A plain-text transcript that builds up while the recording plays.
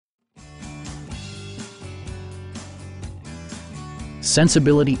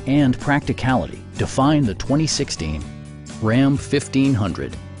Sensibility and practicality define the 2016 Ram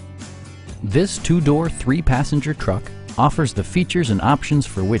 1500. This two-door, three-passenger truck offers the features and options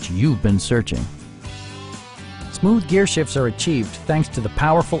for which you've been searching. Smooth gear shifts are achieved thanks to the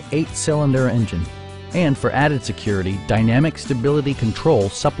powerful 8-cylinder engine. And for added security, dynamic stability control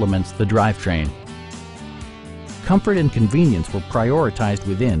supplements the drivetrain. Comfort and convenience were prioritized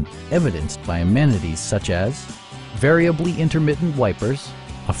within, evidenced by amenities such as variably intermittent wipers,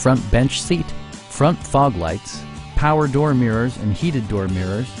 a front bench seat, front fog lights, power door mirrors and heated door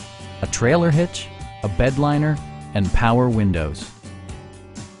mirrors, a trailer hitch, a bedliner, and power windows.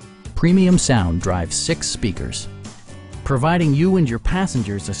 Premium sound drives 6 speakers, providing you and your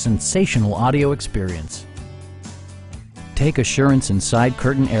passengers a sensational audio experience. Take assurance in side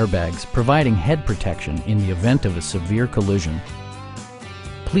curtain airbags, providing head protection in the event of a severe collision.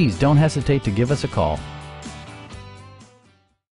 Please don't hesitate to give us a call.